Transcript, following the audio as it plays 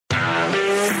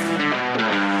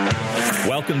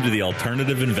Welcome to The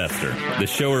Alternative Investor, the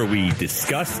show where we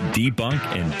discuss, debunk,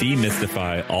 and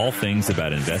demystify all things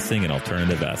about investing in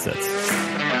alternative assets.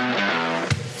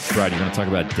 Brad, you want to talk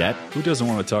about debt? Who doesn't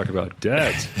want to talk about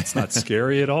debt? It's not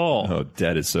scary at all. Oh,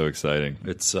 debt is so exciting.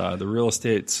 It's the real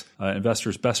estate's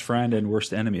investor's best friend and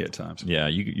worst enemy at times. Yeah,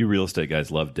 you real estate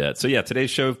guys love debt. So yeah, today's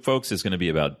show, folks, is going to be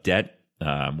about debt.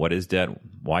 What is debt?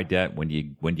 Why debt? When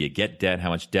do you get debt?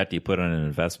 How much debt do you put on an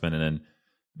investment? And then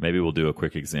maybe we'll do a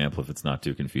quick example if it's not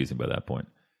too confusing by that point.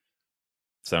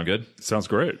 Sound good? Sounds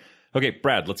great. Okay,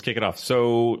 Brad, let's kick it off.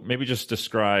 So maybe just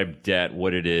describe debt,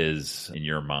 what it is in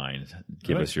your mind.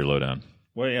 Give us your lowdown.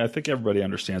 Well, yeah, I think everybody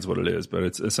understands what it is, but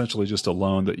it's essentially just a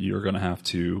loan that you're going to have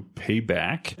to pay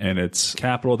back, and it's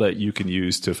capital that you can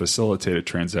use to facilitate a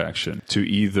transaction, to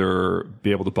either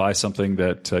be able to buy something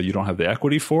that you don't have the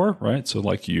equity for, right? So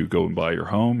like you go and buy your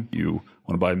home, you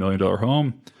want to buy $1 million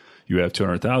home, you have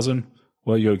 $200,000,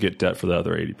 well, you'll get debt for the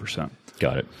other 80%.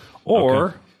 Got it.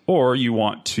 Or you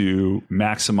want to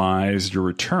maximize your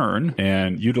return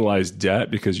and utilize debt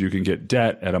because you can get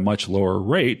debt at a much lower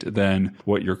rate than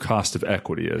what your cost of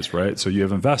equity is, right? So you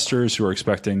have investors who are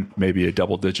expecting maybe a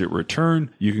double-digit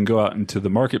return. You can go out into the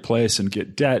marketplace and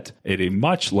get debt at a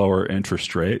much lower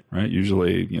interest rate, right?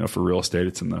 Usually, for real estate,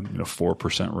 it's in the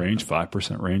 4% range,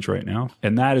 5% range right now.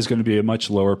 And that is going to be a much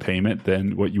lower payment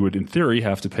than what you would, in theory,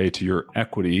 have to pay to your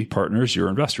equity partners, your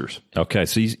investors. Okay,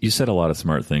 so you said a lot of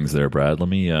smart things there, Brad. Let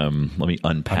me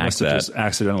unpack I must have just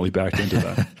accidentally backed into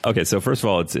that. Okay, so first of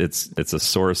all, it's a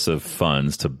source of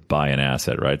funds to buy an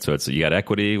asset, right? So you got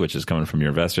equity, which is coming from your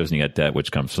investors, and you got debt,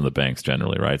 which comes from the banks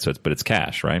generally, right? So it's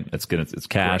cash, right? It's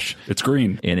cash. Right. It's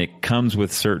green, and it comes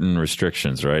with certain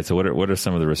restrictions, right? So what are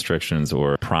some of the restrictions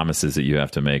or promises that you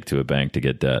have to make to a bank to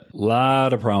get debt? A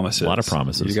lot of promises.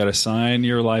 You got to sign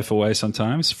your life away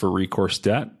sometimes for recourse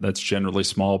debt. That's generally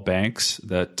small banks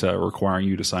that requiring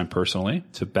you to sign personally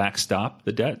to backstop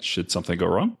the debt should something go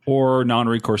wrong, or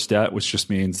non-recourse debt, which just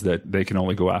means that they can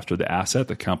only go after the asset,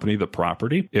 the company, the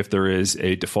property, if there is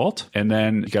a default. And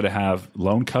then you got to have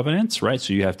loan covenants, right?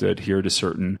 So you have to adhere to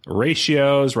certain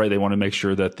ratios, right? They want to make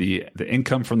sure that the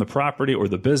income from the property or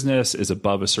the business is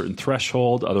above a certain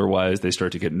threshold. Otherwise, they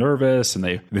start to get nervous and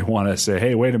they want to say,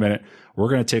 hey, wait a minute, we're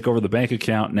going to take over the bank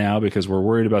account now because we're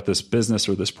worried about this business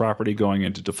or this property going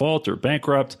into default or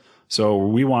bankrupt. So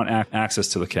we want access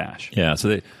to the cash. Yeah.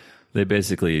 So they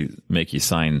basically make you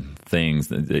sign things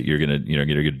that you're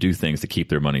gonna do things to keep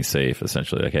their money safe.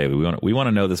 Essentially, like, hey, we want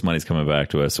to know this money's coming back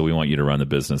to us, so we want you to run the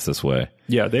business this way.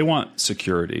 Yeah, they want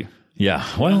security. Yeah,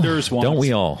 well, don't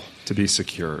we all? To be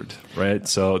secured, right?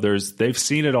 So they've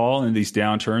seen it all in these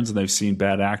downturns, and they've seen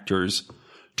bad actors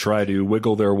try to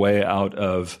wiggle their way out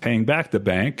of paying back the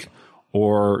bank,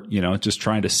 or just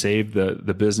trying to save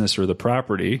the business or the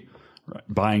property.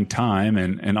 Buying time,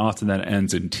 and often that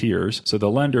ends in tears. So the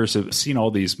lenders have seen all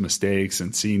these mistakes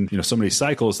and seen so many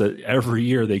cycles that every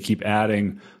year they keep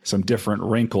adding some different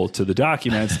wrinkle to the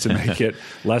documents to make it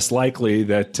less likely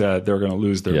that they're going to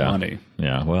lose their money.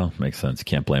 Yeah, well, makes sense. You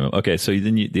can't blame them. Okay, so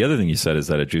then the other thing you said is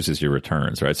that it juices your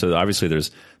returns, right? So obviously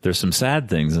there's some sad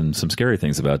things and some scary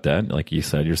things about that. Like you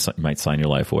said, you might sign your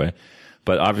life away,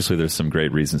 but obviously there's some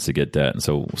great reasons to get debt. And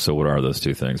so what are those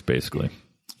two things basically?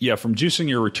 Yeah, from juicing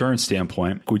your return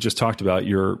standpoint, we just talked about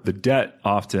the debt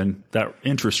often, that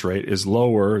interest rate is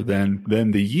lower than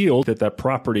the yield that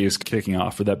property is kicking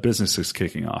off or that business is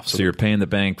kicking off. So you're paying the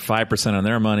bank 5% on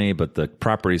their money, but the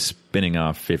property's spinning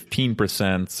off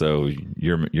 15%. So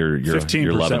you're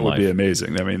 15% would be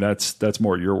amazing. I mean, that's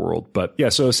more your world. But yeah,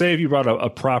 so say if you brought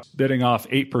a prop bidding off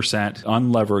 8%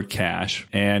 unlevered cash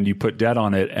and you put debt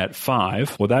on it at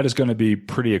 5%, well, that is going to be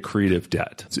pretty accretive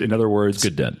debt. In other words,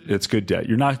 good debt. It's good debt.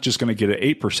 You're not just going to get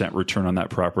an 8% return on that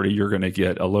property. You're going to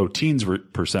get a low teens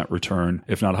percent return,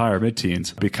 if not higher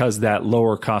mid-teens, because that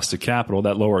lower cost of capital,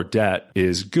 that lower debt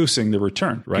is goosing the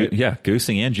return, right? Yeah,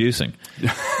 goosing and juicing.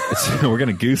 So we're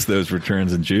going to goose those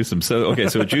returns and juice them. So okay,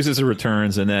 so it juices the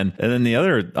returns, and then the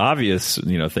other obvious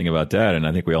thing about debt, and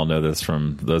I think we all know this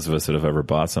from those of us that have ever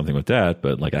bought something with debt,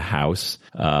 but like a house,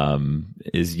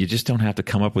 is you just don't have to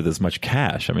come up with as much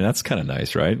cash. I mean, that's kind of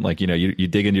nice, right? Like you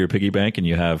dig into your piggy bank and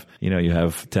you have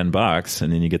 $10,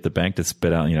 and then you get the bank to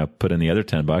spit out, put in the other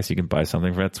 $10. You can buy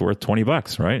something that's worth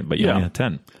 $20, right? But you only have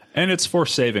 10. And it's for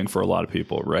saving for a lot of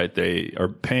people, right? They are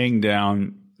paying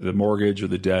down the mortgage or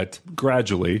the debt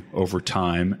gradually over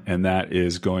time, and that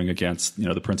is going against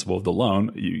the principle of the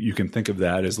loan. You can think of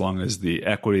that as long as the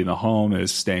equity in the home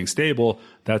is staying stable.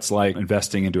 That's like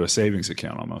investing into a savings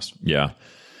account almost. Yeah.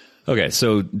 Okay,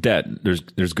 so debt,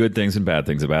 there's good things and bad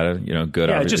things about it. Good.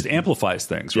 Yeah, it just amplifies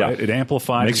things, right? Yeah. It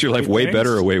amplifies. Makes your life way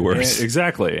better or way worse.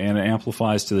 Exactly. And it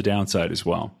amplifies to the downside as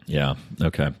well. Yeah.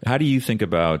 Okay. How do you think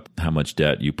about how much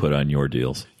debt you put on your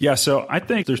deals? Yeah, so I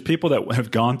think there's people that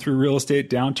have gone through real estate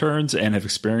downturns and have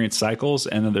experienced cycles,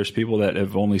 and then there's people that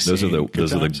have only seen those are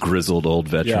the grizzled old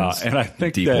veterans. Yeah, and I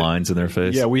think deep lines in their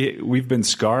face. Yeah, we've been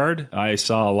scarred. I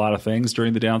saw a lot of things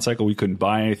during the down cycle. We couldn't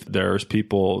buy anything. There's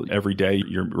people every day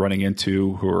you're running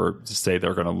into who are say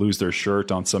they're going to lose their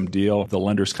shirt on some deal. The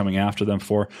lender's coming after them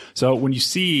for. So when you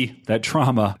see that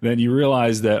trauma, then you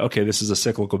realize that, okay, this is a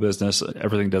cyclical business.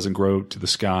 Everything doesn't grow to the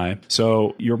sky.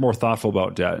 So you're more thoughtful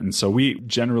about debt. And so we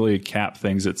generally cap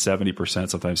things at 70%,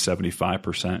 sometimes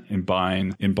 75%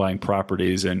 in buying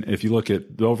properties. And if you look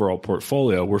at the overall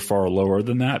portfolio, we're far lower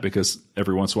than that because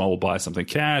every once in a while we'll buy something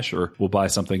cash or we'll buy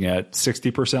something at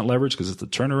 60% leverage because it's a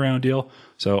turnaround deal.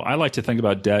 So I like to think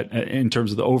about debt in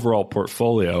terms of the overall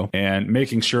portfolio and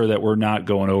making sure that we're not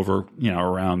going over,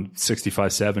 around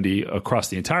 65, 70 across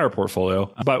the entire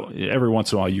portfolio. But every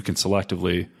once in a while you can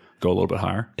selectively go a little bit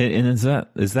higher. And is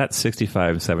that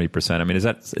 65, 70%? I mean, is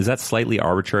that slightly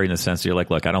arbitrary in the sense that you're like,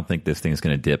 look, I don't think this thing's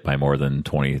going to dip by more than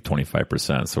 20,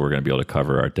 25%. So we're going to be able to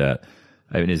cover our debt.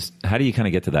 I mean, how do you kind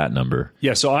of get to that number?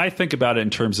 Yeah, so I think about it in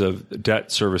terms of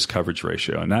debt service coverage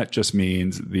ratio, and that just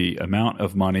means the amount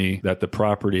of money that the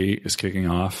property is kicking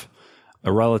off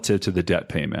relative to the debt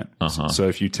payment. Uh-huh. So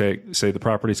if you say the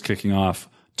property is kicking off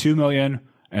 $2 million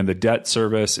and the debt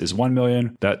service is $1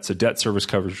 million, that's a debt service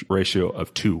coverage ratio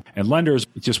of 2. And lenders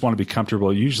just want to be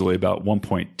comfortable usually about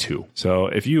 1.2. So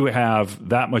if you have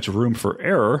that much room for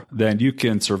error, then you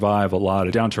can survive a lot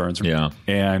of downturns. Yeah.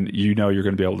 And you're going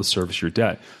to be able to service your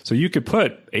debt. So you could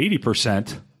put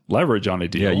 80% leverage on a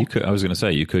deal. Yeah, you could. I was going to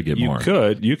say you could get more.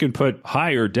 You can put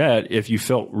higher debt if you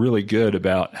felt really good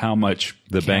about how much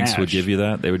the banks would give you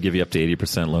that. They would give you up to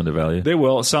 80% loan to value. They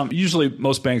will. Usually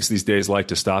most banks these days like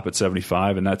to stop at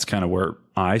 75, and that's kind of where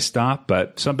I stop.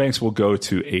 But some banks will go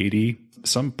to 80.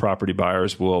 Some property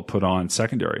buyers will put on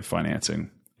secondary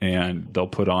financing. And they'll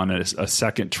put on a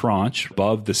second tranche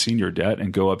above the senior debt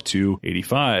and go up to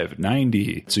 85,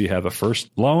 90. So you have a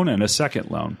first loan and a second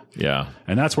loan. Yeah.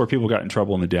 And that's where people got in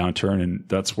trouble in the downturn. And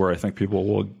that's where I think people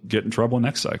will get in trouble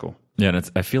next cycle. Yeah,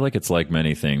 and I feel like it's like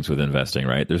many things with investing,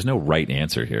 right? There's no right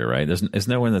answer here, right? There's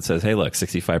no one that says, hey, look,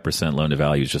 65% loan to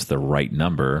value is just the right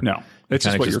number. No. It's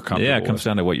just what you're comfortable with. Yeah, it comes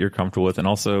down to what you're comfortable with and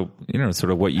also,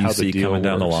 sort of what you see coming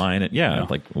down the line. And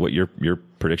like what your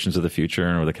predictions of the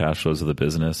future or the cash flows of the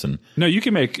business. And no, you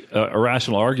can make a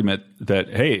rational argument that,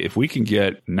 hey, if we can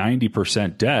get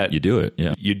 90% debt, you do it.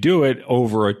 Yeah. You do it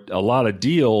over a lot of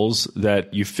deals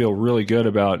that you feel really good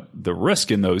about the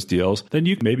risk in those deals, then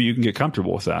maybe you can get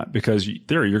comfortable with that because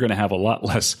you're going to have a lot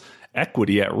less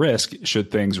equity at risk should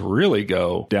things really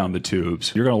go down the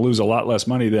tubes. You're going to lose a lot less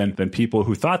money than people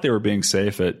who thought they were being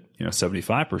safe at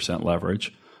 75%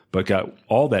 leverage, but got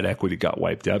all that equity got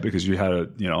wiped out because you had a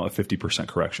 50%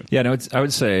 correction. Yeah, no, I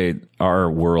would say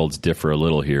our worlds differ a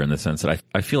little here in the sense that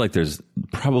I feel like there's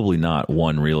probably not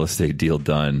one real estate deal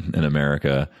done in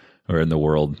America or in the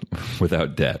world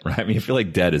without debt, right? I mean, I feel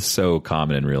like debt is so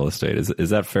common in real estate. Is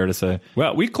that fair to say?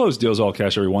 Well, we close deals all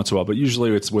cash every once in a while, but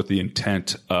usually it's with the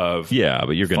intent of but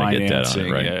you're going to get debt on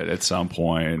it, right? It at some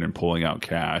point and pulling out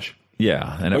cash.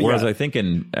 Yeah, and whereas I think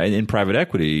in private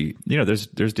equity,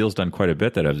 there's deals done quite a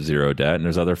bit that have zero debt, and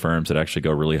there's other firms that actually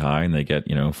go really high and they get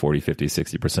 40, 50,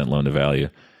 60% loan to value.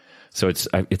 So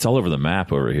it's all over the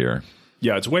map over here.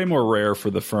 Yeah, it's way more rare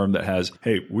for the firm that has,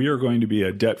 hey, we are going to be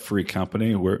a debt-free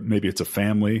company where maybe it's a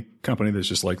family company that's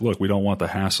just like, look, we don't want the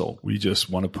hassle. We just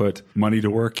want to put money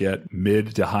to work at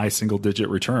mid to high single-digit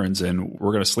returns, and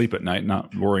we're going to sleep at night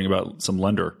not worrying about some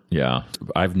lender. Yeah.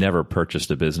 I've never purchased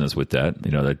a business with debt.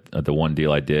 The one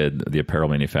deal I did, the apparel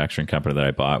manufacturing company that I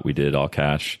bought, we did all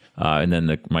cash. And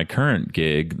then my current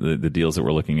gig, the deals that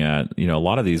we're looking at, a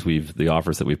lot of these the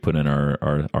offers that we've put in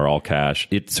are all cash.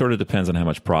 It sort of depends on how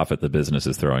much profit the business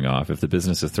is throwing off. If the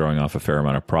business is throwing off a fair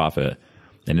amount of profit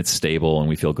and it's stable and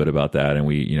we feel good about that, and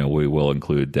we will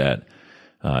include debt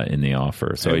in the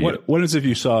offer. So what is if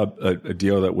you saw a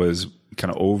deal that was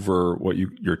kind of over what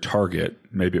your target,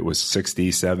 maybe it was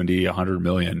 60, 70, 100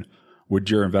 million, would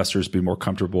your investors be more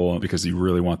comfortable because you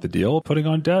really want the deal putting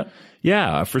on debt?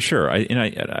 Yeah, for sure.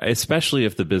 Especially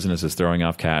if the business is throwing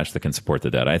off cash that can support the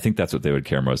debt. I think that's what they would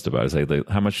care most about is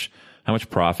how much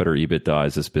profit or EBITDA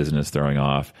is this business throwing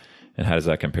off, and how does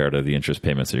that compare to the interest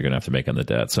payments that you're going to have to make on the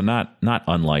debt? So not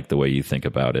unlike the way you think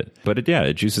about it. But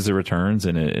it juices the returns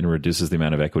and it reduces the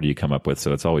amount of equity you come up with.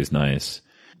 So it's always nice.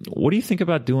 What do you think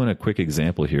about doing a quick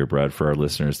example here, Brad, for our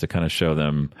listeners to kind of show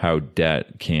them how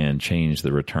debt can change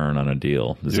the return on a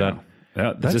deal?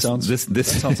 That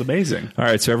sounds amazing. All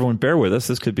right, so everyone, bear with us.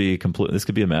 This could be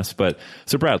a mess. But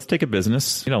so, Brad, let's take a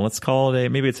business. Let's call it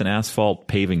maybe it's an asphalt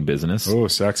paving business. Oh,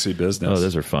 sexy business. Oh,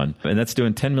 those are fun. And that's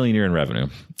doing $10 million a year in revenue.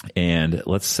 And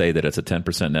let's say that it's a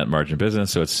 10% net margin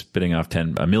business, so it's spitting off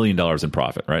 $1 million in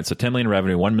profit, right? So $10 million in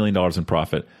revenue, $1 million in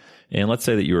profit. And let's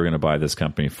say that you were going to buy this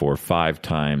company for 5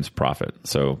 times profit,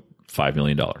 so $5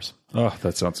 million. Oh,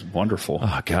 that sounds wonderful.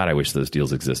 Oh, God, I wish those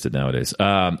deals existed nowadays.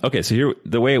 Okay, so here,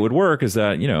 the way it would work is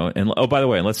that, and oh, by the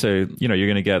way, let's say, you're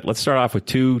going to get, let's start off with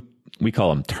 2, we call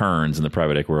them turns in the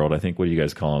private equity world. I think, what do you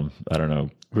guys call them? I don't know.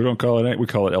 We don't call it, we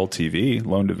call it LTV,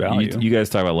 loan to value. You guys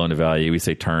talk about loan to value. We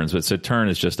say turns, but so turn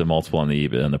is just a multiple on the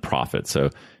EBIT and the profit. So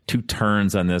 2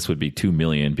 turns on this would be $2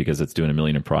 million because it's doing $1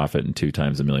 million in profit, and 2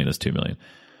 times $1 million is $2 million.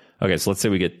 Okay, so let's say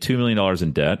we get $2 million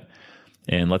in debt.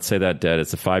 And let's say that debt,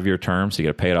 it's a 5-year term, so you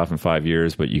got to pay it off in 5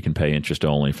 years, but you can pay interest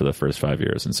only for the first 5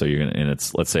 years. And so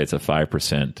let's say it's a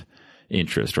 5%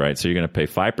 interest, right? So you're going to pay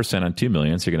 5% on $2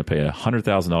 million, so you're going to pay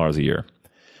 $100,000 a year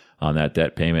on that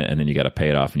debt payment, and then you got to pay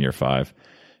it off in year 5.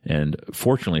 And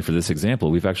fortunately for this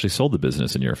example, we've actually sold the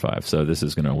business in year 5, so this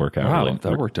is going to work out. Wow,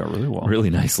 that worked out really well,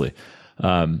 really nicely.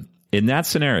 In that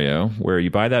scenario, where you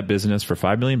buy that business for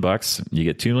 $5 million, you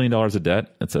get $2 million of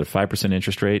debt, it's at a 5%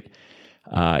 interest rate.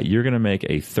 You're going to make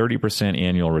a 30%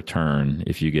 annual return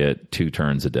if you get 2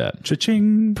 turns of debt.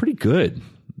 Cha-ching. Pretty good.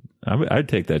 I'd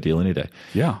take that deal any day.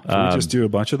 Yeah. Can we just do a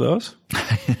bunch of those?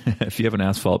 If you have an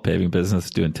asphalt paving business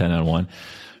doing 10 on 1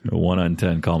 or 1 on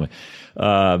 10, call me.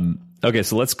 Okay,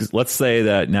 so let's say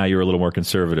that now you're a little more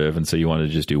conservative, and so you wanted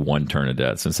to just do 1 turn of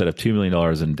debt. So instead of $2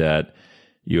 million in debt,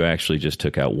 you actually just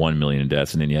took out $1 million in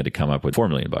debts, and then you had to come up with $4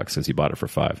 million because you bought it for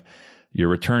 5. Your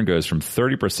return goes from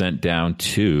 30% down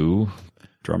to,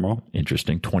 drumroll,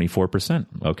 interesting, 24%.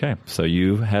 Okay, so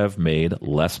you have made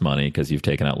less money because you've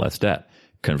taken out less debt.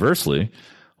 Conversely,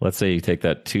 let's say you take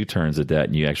that 2 turns of debt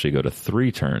and you actually go to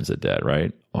 3 turns of debt,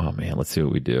 right? Oh man, let's see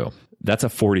what we do. That's a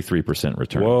 43%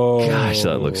 return. Whoa. Gosh,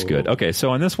 that looks good. Okay, so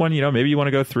on this one, maybe you want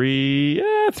to go 3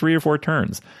 or 4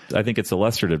 turns. I think it's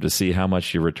illustrative to see how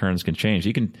much your returns can change.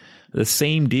 You can, the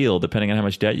same deal, depending on how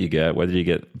much debt you get, whether you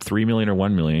get $3 million or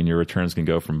 $1 million, your returns can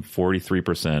go from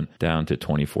 43% down to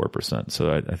 24%.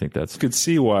 So I think that's... You could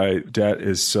see why debt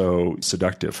is so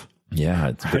seductive. Yeah,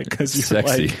 it's because you're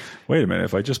sexy. Like, wait a minute,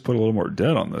 if I just put a little more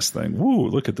debt on this thing, woo,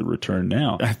 look at the return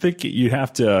now. I think you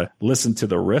have to listen to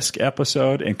the risk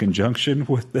episode in conjunction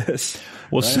with this.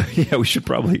 Well, right? So, we should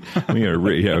probably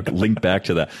link back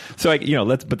to that. So,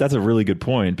 but that's a really good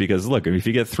point because look, if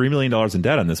you get $3 million in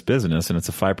debt on this business and it's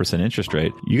a 5% interest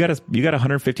rate, you got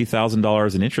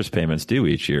 $150,000 in interest payments due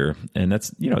each year, and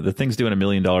that's the thing's doing $1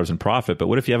 million in profit. But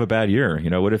what if you have a bad year?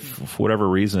 What if for whatever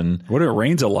reason? What if it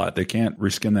rains a lot? They can't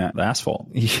reskin that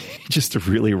asphalt. Just a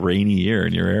really rainy year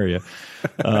in your area.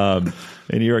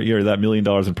 And you're that $1 million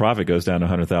in profit goes down to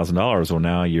 $100,000. Well,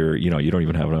 now you don't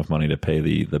even have enough money to pay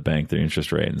the bank their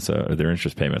interest rate, and so their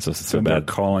interest payments. So they're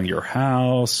calling your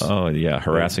house. Oh yeah,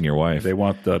 harassing your wife. They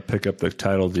want to pick up the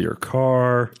title to your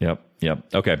car. Yep.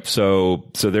 Okay, so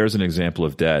there's an example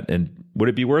of debt, and would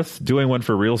it be worth doing one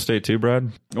for real estate too,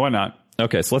 Brad? Why not?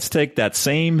 Okay, so let's take that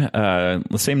same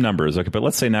numbers. Okay, but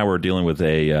let's say now we're dealing with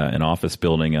an office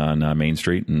building on Main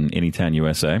Street in Anytown,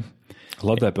 USA. I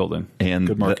love that building. And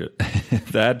good market.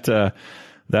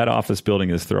 That office building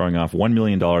is throwing off $1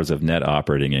 million of net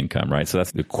operating income, right? So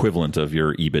that's the equivalent of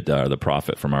your EBITDA, or the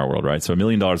profit from our world, right? So $1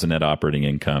 million in net operating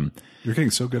income. You're getting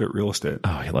so good at real estate. Oh,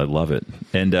 I love it.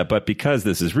 And but because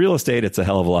this is real estate, it's a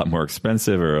hell of a lot more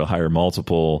expensive or a higher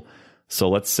multiple. So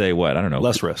let's say what? I don't know.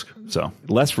 Less risk. So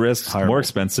less risk, more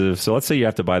expensive. So let's say you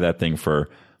have to buy that thing for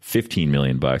 $15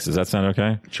 million. Does that sound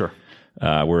okay? Sure.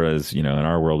 Whereas, in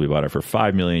our world, we bought it for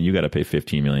 $5 million. You got to pay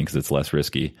 $15 million because it's less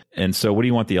risky. And so what do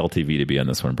you want the LTV to be on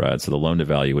this one, Brad? So the loan to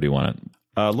value, what do you want it?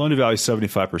 Loan to value is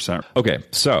 75%. Okay.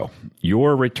 So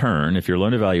your return, if your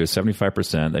loan to value is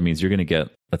 75%, that means you're going to get,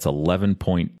 that's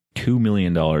 $11.2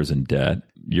 million in debt.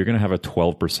 You're going to have a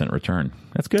 12% return.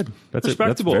 That's good. That's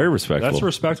respectable. That's very respectable. That's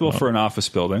respectable for an office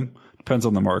building. Depends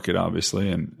on the market, obviously,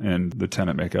 and the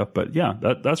tenant makeup. But yeah,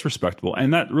 that's respectable.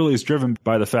 And that really is driven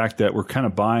by the fact that we're kind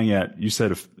of buying at, you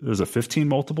said there's a 15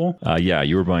 multiple? Yeah,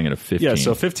 you were buying at a 15. Yeah,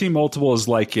 so 15 multiple is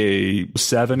like a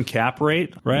 7 cap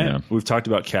rate, right? Yeah. We've talked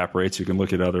about cap rates. You can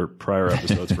look at other prior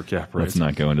episodes for cap rates. Let's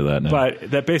not go into that now.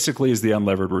 But that basically is the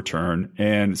unlevered return.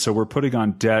 And so we're putting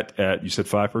on debt at, you said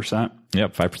 5%?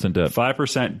 Yep, 5% debt.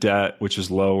 5% debt, which is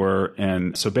lower.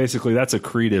 And so basically that's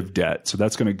accretive debt. So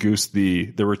that's going to goose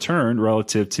the return return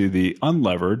relative to the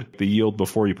unlevered, the yield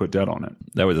before you put debt on it.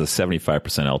 That was a 75%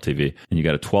 LTV, and you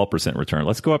got a 12% return.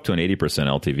 Let's go up to an 80%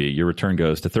 LTV. Your return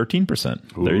goes to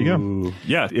 13%. There you go.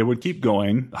 Yeah, it would keep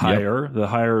going higher, the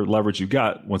higher leverage you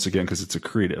got, once again, because it's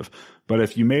accretive. But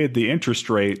if you made the interest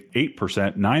rate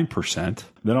 8%, 9%,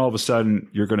 then all of a sudden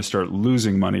you're going to start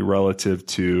losing money relative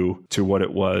to what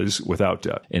it was without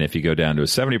debt. And if you go down to a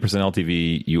 70%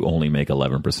 LTV, you only make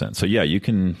 11%. So yeah, you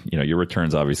can, your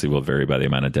returns obviously will vary by the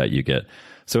amount of debt you get.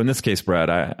 So in this case, Brad,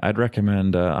 I'd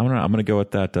recommend, I'm going to go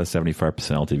with that 75%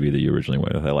 LTV that you originally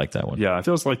went with. I like that one. Yeah, it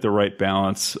feels like the right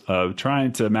balance of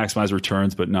trying to maximize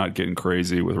returns, but not getting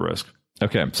crazy with risk.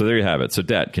 Okay, so there you have it. So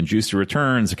debt can juice your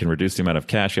returns. It can reduce the amount of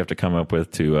cash you have to come up with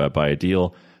to buy a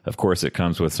deal. Of course, it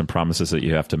comes with some promises that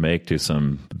you have to make to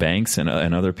some banks and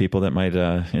other people that might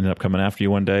end up coming after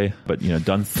you one day. But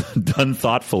done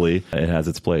thoughtfully, it has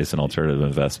its place in alternative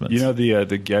investments.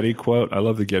 The Getty quote. I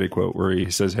love the Getty quote where he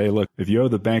says, "Hey, look, if you owe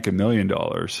the bank $1 million,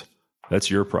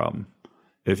 that's your problem.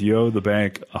 If you owe the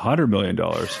bank $100 million,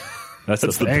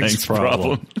 that's the bank's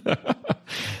problem."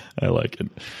 I like it.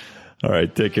 All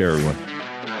right, take care, everyone.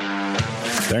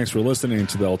 Thanks for listening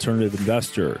to The Alternative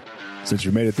Investor. Since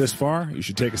you made it this far, you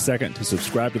should take a second to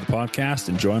subscribe to the podcast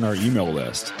and join our email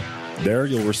list. There,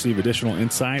 you'll receive additional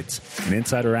insights and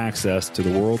insider access to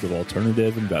the world of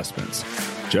alternative investments.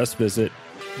 Just visit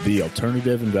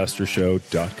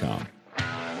thealternativeinvestorshow.com.